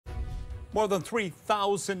More than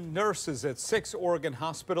 3,000 nurses at 6 Oregon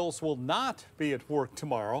hospitals will not be at work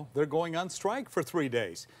tomorrow. They're going on strike for 3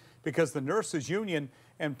 days because the nurses union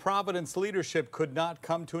and Providence leadership could not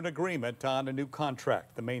come to an agreement on a new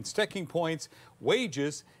contract. The main sticking points,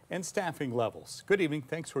 wages and staffing levels. Good evening.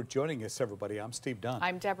 Thanks for joining us, everybody. I'm Steve Dunn.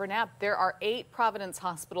 I'm Deborah Knapp. There are 8 Providence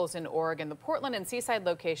hospitals in Oregon. The Portland and Seaside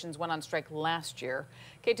locations went on strike last year.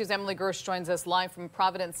 K2's Emily Gersh joins us live from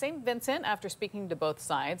Providence St. Vincent after speaking to both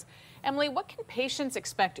sides. Emily, what can patients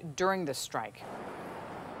expect during this strike?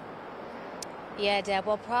 Yeah, Deb.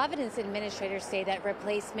 Well, Providence administrators say that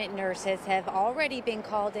replacement nurses have already been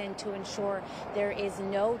called in to ensure there is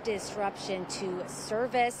no disruption to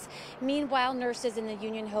service. Meanwhile, nurses in the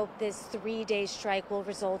union hope this 3-day strike will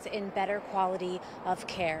result in better quality of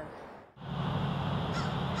care.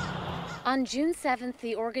 On June 7th,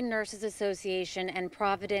 the Oregon Nurses Association and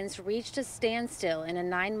Providence reached a standstill in a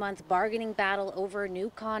 9-month bargaining battle over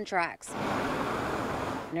new contracts.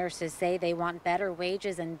 Nurses say they want better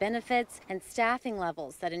wages and benefits and staffing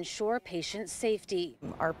levels that ensure patient safety.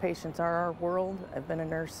 Our patients are our world. I've been a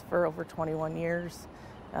nurse for over 21 years.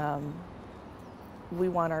 We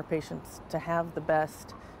want our patients to have the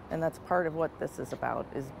best, and that's part of what this is about,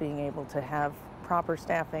 is being able to have proper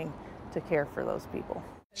staffing to care for those people.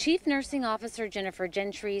 Chief Nursing Officer Jennifer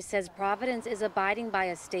Gentry says Providence is abiding by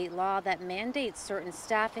a state law that mandates certain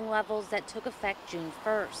staffing levels that took effect June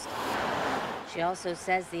 1st. She also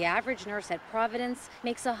says the average nurse at Providence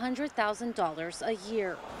makes $100,000 a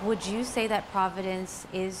year. Would you say that Providence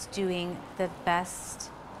is doing the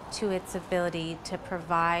best to its ability to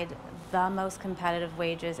provide the most competitive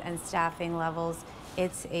wages and staffing levels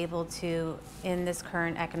it's able to in this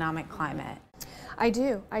current economic climate? I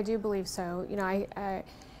do believe so. You know,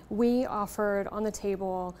 we offered on the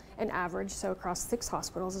table an average, so across 6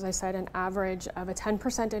 hospitals, as I said, an average of a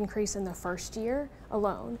 10% increase in the first year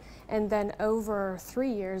alone. And then over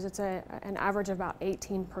 3 years, it's an average of about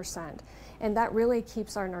 18%. And that really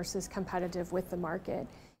keeps our nurses competitive with the market.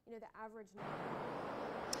 You know, the average.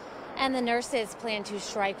 And the nurses plan to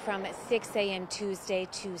strike from 6 a.m. Tuesday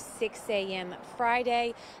to 6 a.m.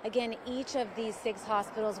 Friday. Again, each of these 6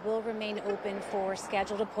 hospitals will remain open for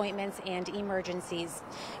scheduled appointments and emergencies.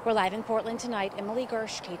 We're live in Portland tonight. Emily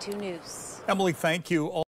Gersh, K2 News. Emily, thank you.